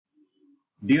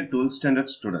Dear 12th standard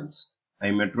students, I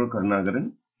am Metro Karnagaran.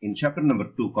 In chapter number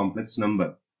 2, complex number,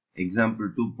 example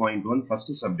 2.1, first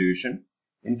subdivision.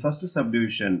 In first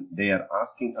subdivision, they are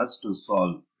asking us to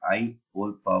solve I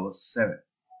whole power 7.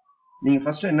 நீங்க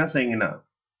first என்ன செய்யுங்கன்னா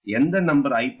எந்த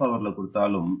number I பவர்ல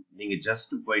கொடுத்தாலும் நீங்க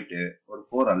just போயிட்டு ஒரு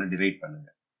 4 ஆல divide பண்ணுங்க.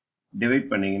 Divide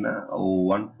பண்ணீங்கன்னா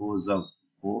 1 4s of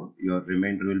 4, your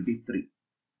remainder will be 3.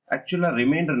 Actually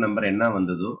remainder number என்ன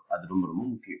வந்ததோ அது ரொம்ப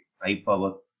முக்கியம். I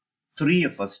power 3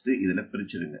 first இதுல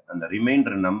பிரிச்சிருங்க. அந்த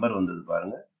ரிமைண்டர் நம்பர் வந்தது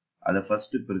பாருங்க. அத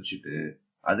first பிரிச்சிட்டு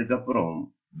அதுக்கப்புறம்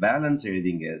பேலன்ஸ்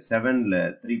எழுதிங்க. 7ல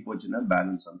 3 போச்சுன்னா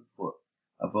பேலன்ஸ் வந்து 4.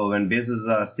 அப்போ when bases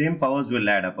are same powers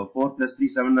will add. அப்போ 4 plus 3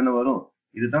 7 தான வரும்.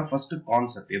 இதுதான் first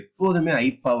கான்செப்ட். எப்போதுமே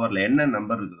I பவர்ல என்ன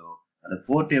நம்பர் இருக்குதோ அத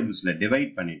 4 டேபிள்ஸ்ல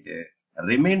டிவைட் பண்ணிட்டு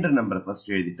ரிமைண்டர் நம்பர் first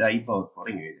எழுதிட்டு I power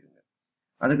 4 இங்க எழுதுங்க.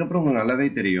 அதுக்கப்புறம் உங்களுக்கு நல்லாவே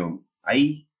தெரியும் I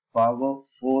power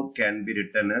 4 can be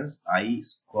written as I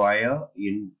square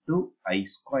into I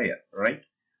square, right?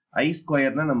 I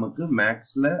square na நமக்கு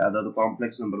மேக்ஸ்ல அதாவது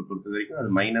காம்ப்ளெக்ஸ் நம்பர் பொறுத்த வரைக்கும் அது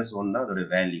 -1 தான் அதோட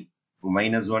வேல்யூ.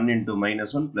 -1 into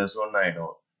 -1 plus 1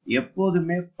 ஆயிடும்.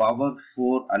 எப்போதுமே பவர்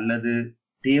 4 அல்லது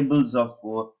டேபிள்ஸ் ஆஃப்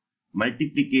 4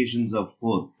 மல்டிப்ளிகேஷன்ஸ் ஆஃப்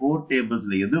 4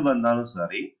 டேபிள்ஸ்ல எது வந்தாலும்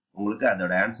சரி உங்களுக்கு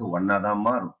அதோட ஆன்சர் 1 தான்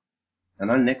மாறும்.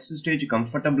 அதனால நெக்ஸ்ட் ஸ்டேஜ்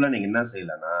கம்ஃபர்டபிளா நீங்க என்ன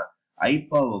செய்யலாம்னா I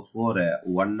power 4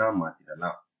 1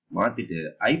 மாத்திடலாம். மாத்திட்டு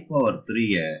I power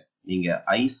 3 நீங்க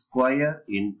I square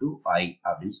into I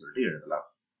அப்படின்னு சொல்லிட்டு எழுதலாம்.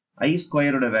 I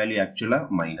square ஓட வேல்யூ ஆக்சுவலா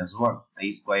 -1.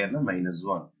 I square னா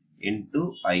 -1 into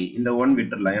I. இந்த 1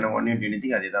 விட்டுறலாம். ஏன்னா 1 into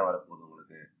anything அதே தான் வரப்போகுது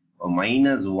உங்களுக்கு.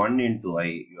 -1 into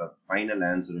I, your final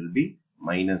answer will be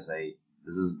 -I.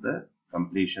 This is the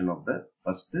completion of the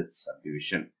first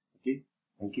subdivision. Okay,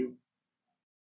 thank you.